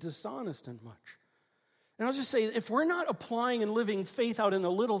will be dishonest in much. And I'll just say, if we're not applying and living faith out in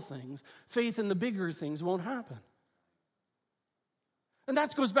the little things, faith in the bigger things won't happen. And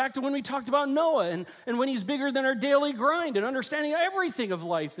that goes back to when we talked about Noah and when he's bigger than our daily grind and understanding everything of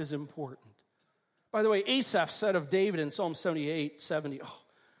life is important. By the way, Asaph said of David in Psalm 78:70, oh,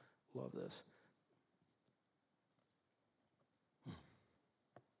 love this.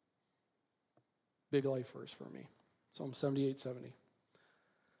 Big life verse for me. Psalm 78:70.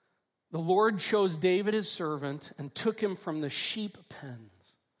 The Lord chose David his servant and took him from the sheep pens.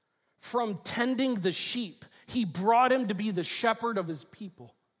 From tending the sheep, he brought him to be the shepherd of his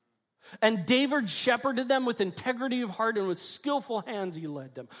people. And David shepherded them with integrity of heart and with skillful hands he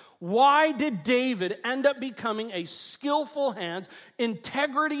led them. Why did David end up becoming a skillful hands,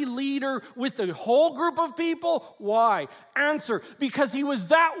 integrity leader with a whole group of people? Why? Answer, because he was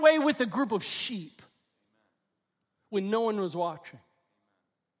that way with a group of sheep when no one was watching.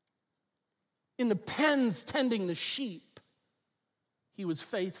 In the pens tending the sheep, he was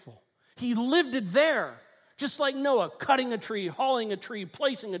faithful. He lived it there, just like Noah, cutting a tree, hauling a tree,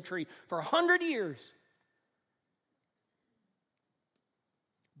 placing a tree for 100 years.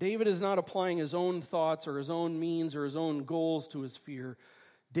 David is not applying his own thoughts or his own means or his own goals to his fear.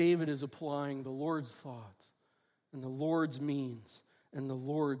 David is applying the Lord's thoughts and the Lord's means and the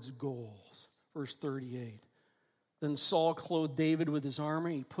Lord's goals. Verse 38. Then Saul clothed David with his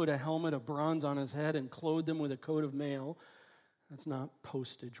armor. He put a helmet of bronze on his head and clothed him with a coat of mail. That's not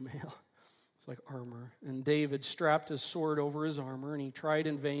postage mail. It's like armor. And David strapped his sword over his armor, and he tried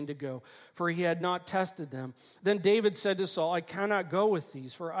in vain to go, for he had not tested them. Then David said to Saul, I cannot go with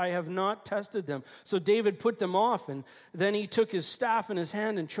these, for I have not tested them. So David put them off, and then he took his staff in his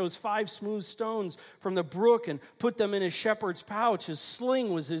hand and chose 5 smooth stones from the brook and put them in his shepherd's pouch. His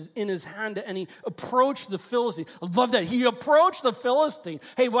sling was in his hand, and he approached the Philistine. I love that. He approached the Philistine.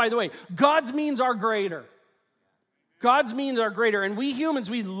 Hey, by the way, God's means are greater. God's means are greater, and we humans,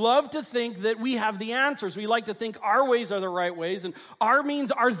 we love to think that we have the answers. We like to think our ways are the right ways, and our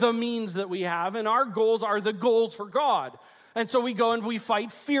means are the means that we have, and our goals are the goals for God. And so we go and we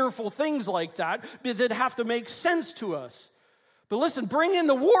fight fearful things like that have to make sense to us. But listen, bring in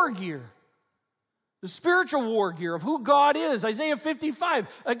the war gear, the spiritual war gear of who God is. Isaiah 55,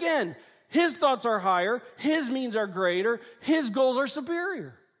 again, his thoughts are higher, his means are greater, his goals are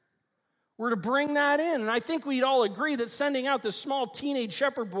superior. We're to bring that in. And I think we'd all agree that sending out this small teenage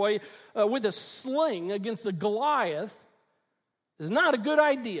shepherd boy with a sling against a Goliath is not a good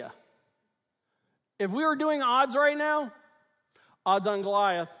idea. If we were doing odds right now, odds on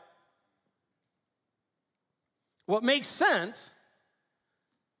Goliath. What makes sense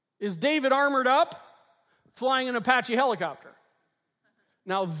is David armored up, flying an Apache helicopter.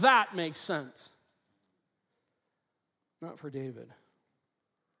 Now that makes sense. Not for David.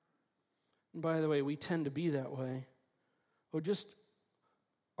 And by the way, we tend to be that way. Oh, just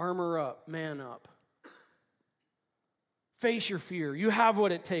armor up, man up. Face your fear. You have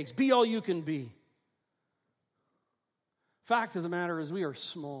what it takes. Be all you can be. Fact of the matter is we are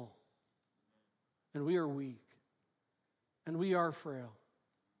small, and we are weak, and we are frail,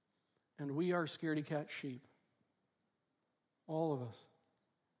 and we are scaredy cat sheep. All of us.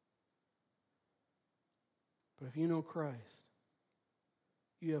 But if you know Christ,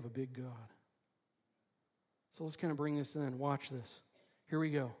 you have a big God. So let's kind of bring this in. Watch this. Here we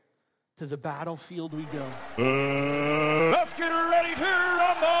go. To the battlefield we go. Let's get ready to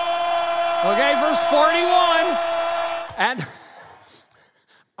rumble! Okay, verse 41. And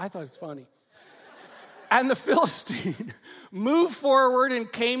I thought it was funny. And the Philistine moved forward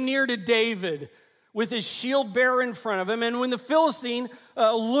and came near to David with his shield bearer in front of him. And when the Philistine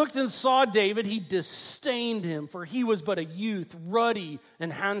looked and saw David, he disdained him, for he was but a youth, ruddy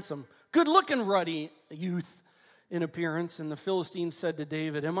and handsome. Good-looking ruddy youth in appearance. And the Philistine said to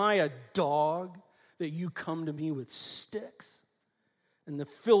David, "Am I a dog that you come to me with sticks?" And the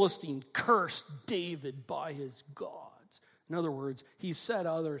Philistine cursed David by his gods. In other words, he said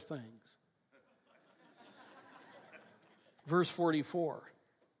other things. Verse 44.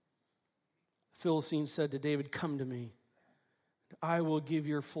 The Philistine said to David, "Come to me. I will give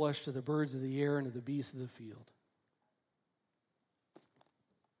your flesh to the birds of the air and to the beasts of the field."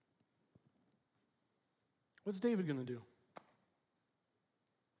 What's David going to do?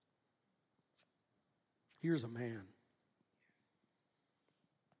 Here's a man.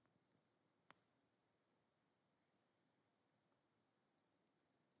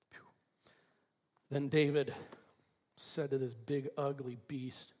 Then David said to this big, ugly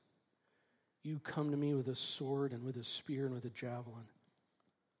beast, "You come to me with a sword and with a spear and with a javelin,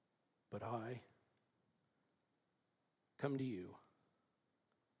 but I come to you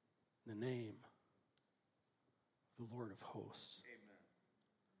in the name of the Lord of hosts, Amen.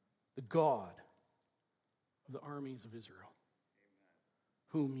 The God of the armies of Israel, Amen.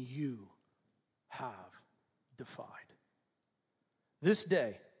 Whom you have defied. This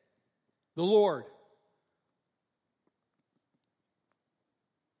day, the Lord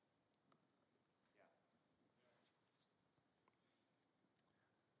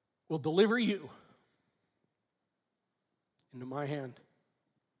will deliver you into my hand,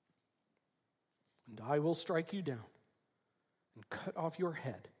 and I will strike you down and cut off your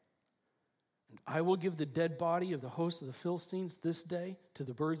head, and I will give the dead body of the host of the Philistines this day to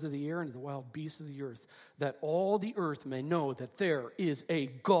the birds of the air and to the wild beasts of the earth, that all the earth may know that there is a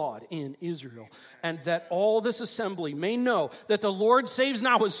God in Israel, and that all this assembly may know that the Lord saves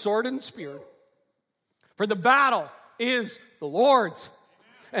now with sword and spear. For the battle is the Lord's,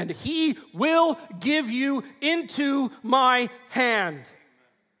 and he will give you into my hand."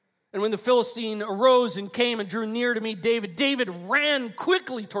 And when the Philistine arose and came and drew near to meet David, David ran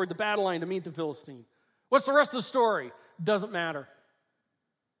quickly toward the battle line to meet the Philistine. What's the rest of the story? Doesn't matter.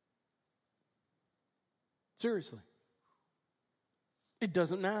 Seriously. It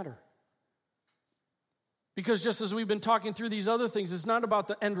doesn't matter. Because just as we've been talking through these other things, it's not about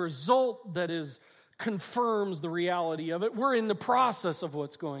the end result that confirms the reality of it. We're in the process of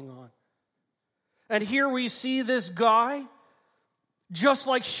what's going on. And here we see this guy, just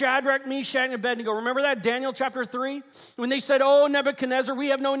like Shadrach, Meshach, and Abednego. Remember that? Daniel chapter 3? When they said, "Oh, Nebuchadnezzar, we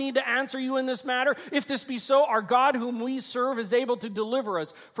have no need to answer you in this matter. If this be so, our God whom we serve is able to deliver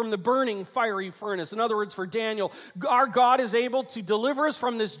us from the burning fiery furnace." In other words, for Daniel, our God is able to deliver us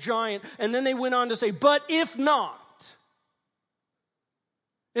from this giant. And then they went on to say, "But if not,"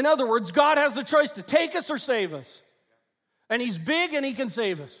 in other words, God has the choice to take us or save us. And he's big and he can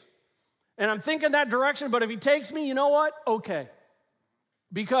save us. And I'm thinking that direction, but if he takes me, you know what? Okay.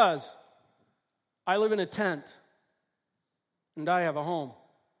 Because I live in a tent and I have a home.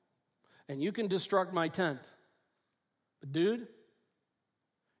 And you can destruct my tent. But dude,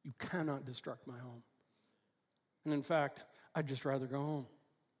 you cannot destruct my home. And in fact, I'd just rather go home.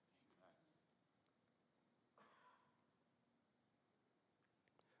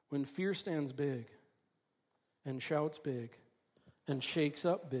 When fear stands big and shouts big and shakes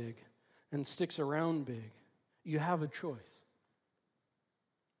up big and sticks around big, you have a choice.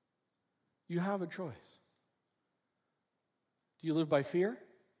 You have a choice. Do you live by fear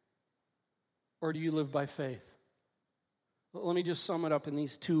or do you live by faith? Well, let me just sum it up in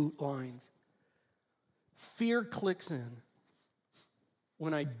these two lines. Fear clicks in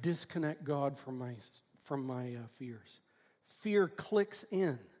when I disconnect God from my fears. Fear clicks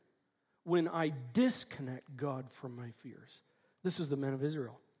in when I disconnect God from my fears. This is the men of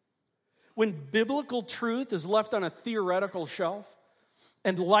Israel. When biblical truth is left on a theoretical shelf,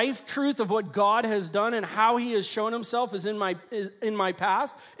 and life truth of what God has done and how he has shown himself is in my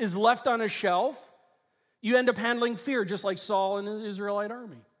past is left on a shelf, you end up handling fear just like Saul and the Israelite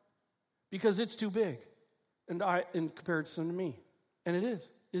army. Because it's too big. in comparison to me. And it is.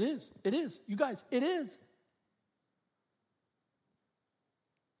 It is. It is. You guys, it is.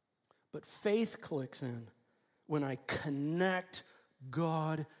 But faith clicks in when I connect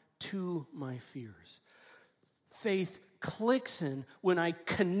God to my fears. Faith clicks in when I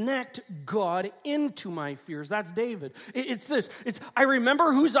connect God into my fears. That's David. It's this. I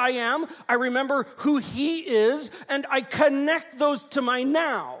remember whose I am. I remember who he is. And I connect those to my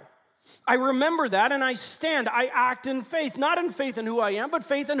now. I remember that and I stand. I act in faith. Not in faith in who I am, but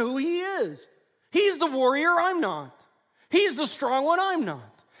faith in who he is. He's the warrior. I'm not. He's the strong one. I'm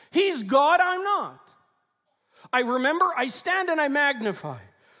not. He's God, I'm not. I remember, I stand, and I magnify.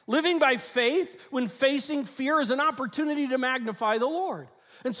 Living by faith when facing fear is an opportunity to magnify the Lord.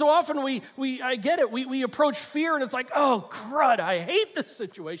 And so often I get it, we approach fear and it's like, oh, crud, I hate this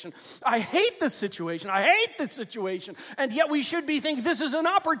situation. I hate this situation. I hate this situation. And yet we should be thinking this is an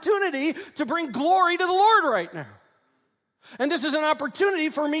opportunity to bring glory to the Lord right now. And this is an opportunity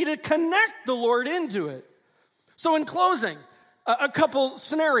for me to connect the Lord into it. So in closing, a couple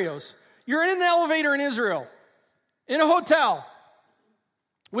scenarios. You're in an elevator in Israel, in a hotel,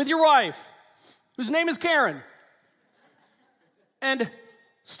 with your wife, whose name is Karen. And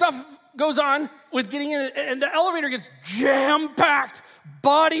stuff goes on with getting in, and the elevator gets jam-packed,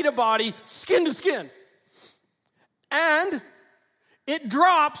 body to body, skin to skin. And it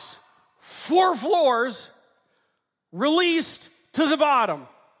drops 4 floors, released to the bottom.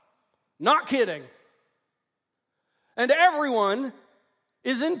 Not kidding. And everyone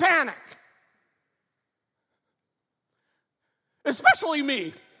is in panic. Especially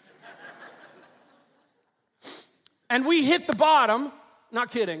me. And we hit the bottom.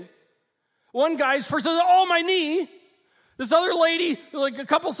 Not kidding. One guy's first says, oh, my knee. This other lady, like a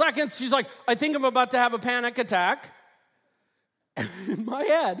couple seconds, she's like, I think I'm about to have a panic attack. And in my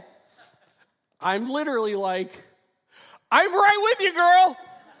head, I'm literally like, I'm right with you, girl.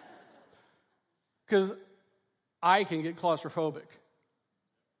 Because I can get claustrophobic.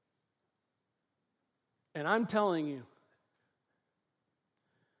 And I'm telling you,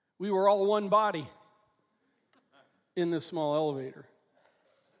 we were all one body in this small elevator.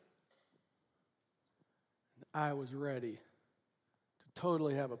 I was ready to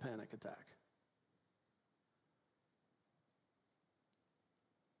totally have a panic attack.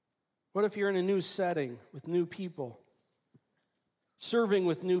 What if you're in a new setting with new people, serving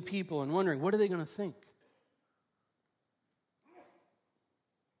with new people and wondering, what are they going to think?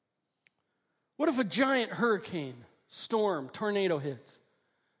 What if a giant hurricane, storm, tornado hits,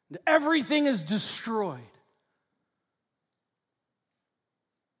 and everything is destroyed?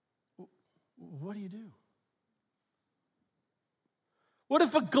 What do you do? What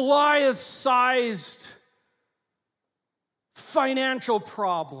if a Goliath-sized financial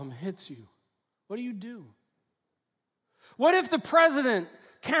problem hits you? What do you do? What if the president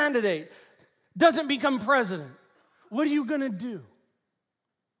candidate doesn't become president? What are you going to do?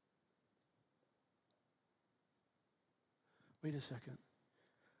 Wait a second.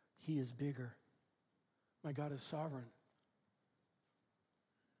 He is bigger. My God is sovereign.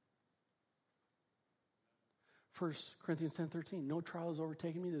 1 Corinthians 10:13, no trial has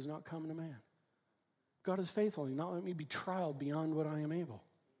overtaken me that is not common to man. God is faithful. He not let me be trialed beyond what I am able.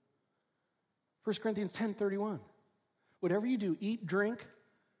 1 Corinthians 10:31, whatever you do, eat, drink,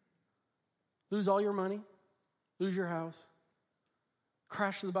 lose all your money, lose your house,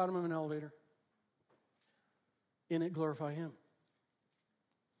 crash to the bottom of an elevator, in it glorify him.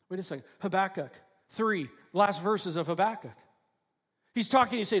 Wait a second. Habakkuk 3, last verses of Habakkuk. He's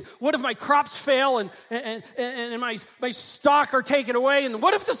talking, he's saying, what if my crops fail and my stock are taken away? And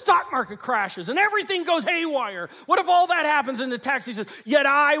what if the stock market crashes and everything goes haywire? What if all that happens? In the text, he says, yet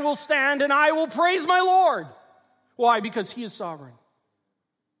I will stand and I will praise my Lord. Why? Because he is sovereign.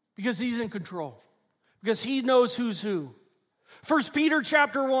 Because he's in control. Because he knows who's who. 1 Peter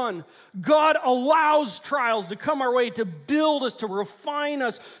chapter 1, God allows trials to come our way to build us, to refine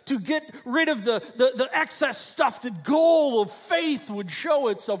us, to get rid of the excess stuff. The goal of faith would show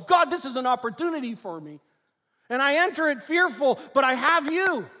itself. God, this is an opportunity for me. And I enter it fearful, but I have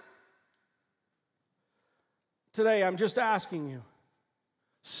you. Today, I'm just asking you,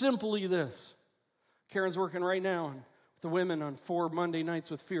 simply this. Karen's working right now with the women on 4 Monday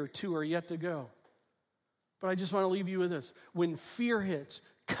nights with fear. 2 are yet to go. But I just want to leave you with this. When fear hits,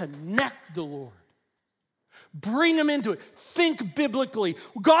 connect the Lord. Bring him into it. Think biblically.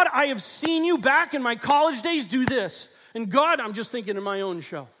 God, I have seen you back in my college days do this. And God, I'm just thinking in my own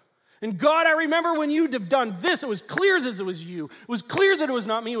shelf. And God, I remember when you'd have done this, it was clear that it was you. It was clear that it was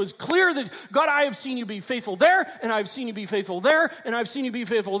not me. It was clear that, God, I have seen you be faithful there, and I've seen you be faithful there, and I've seen you be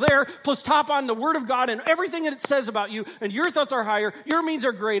faithful there, plus top on the Word of God and everything that it says about you, and your thoughts are higher, your means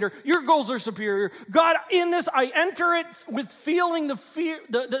are greater, your goals are superior. God, in this, I enter it with feeling the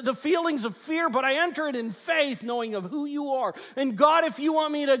feelings of fear, but I enter it in faith, knowing of who you are. And God, if you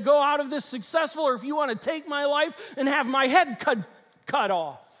want me to go out of this successful, or if you want to take my life and have my head cut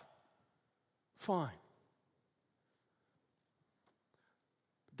off, fine.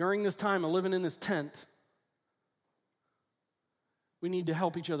 During this time of living in this tent, we need to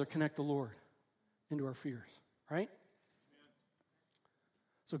help each other connect the Lord into our fears, right?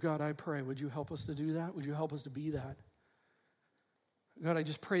 So God, I pray, would you help us to do that? Would you help us to be that? God, I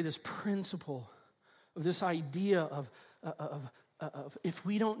just pray this principle of this idea of if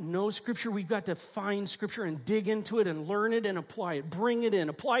we don't know Scripture, we've got to find Scripture and dig into it and learn it and apply it. Bring it in.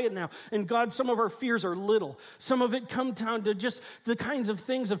 Apply it now. And God, some of our fears are little. Some of it comes down to just the kinds of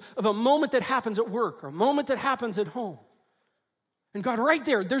things of a moment that happens at work or a moment that happens at home. And God, right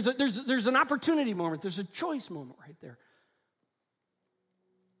there, there's an opportunity moment. There's a choice moment right there.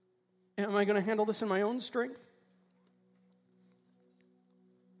 Am I going to handle this in my own strength?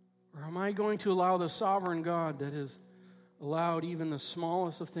 Or am I going to allow the sovereign God that has allowed even the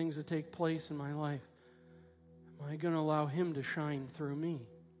smallest of things to take place in my life, am I going to allow him to shine through me?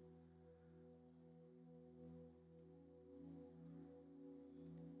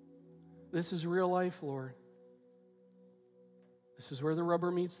 This is real life, Lord. This is where the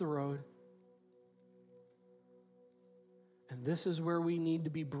rubber meets the road. And this is where we need to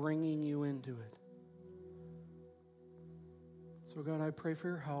be bringing you into it. So God, I pray for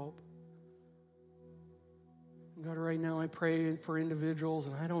your help. God, right now I pray for individuals,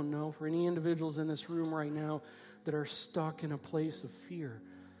 and I don't know, for any individuals in this room right now that are stuck in a place of fear.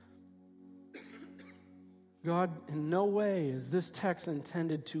 God, in no way is this text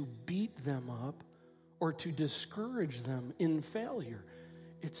intended to beat them up or to discourage them in failure.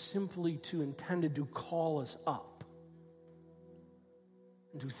 It's simply intended to call us up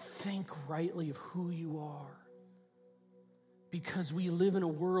and to think rightly of who you are. Because we live in a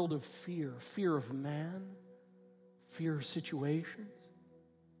world of fear, fear of man, fear of situations,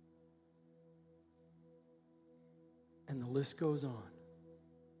 and the list goes on.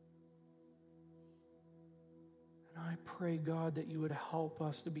 And I pray, God, that you would help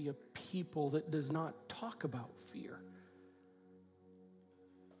us to be a people that does not talk about fear,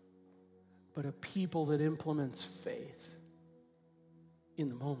 but a people that implements faith in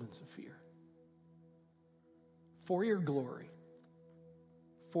the moments of fear. For your glory,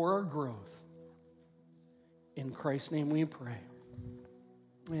 for our growth. In Christ's name we pray.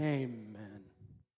 Amen.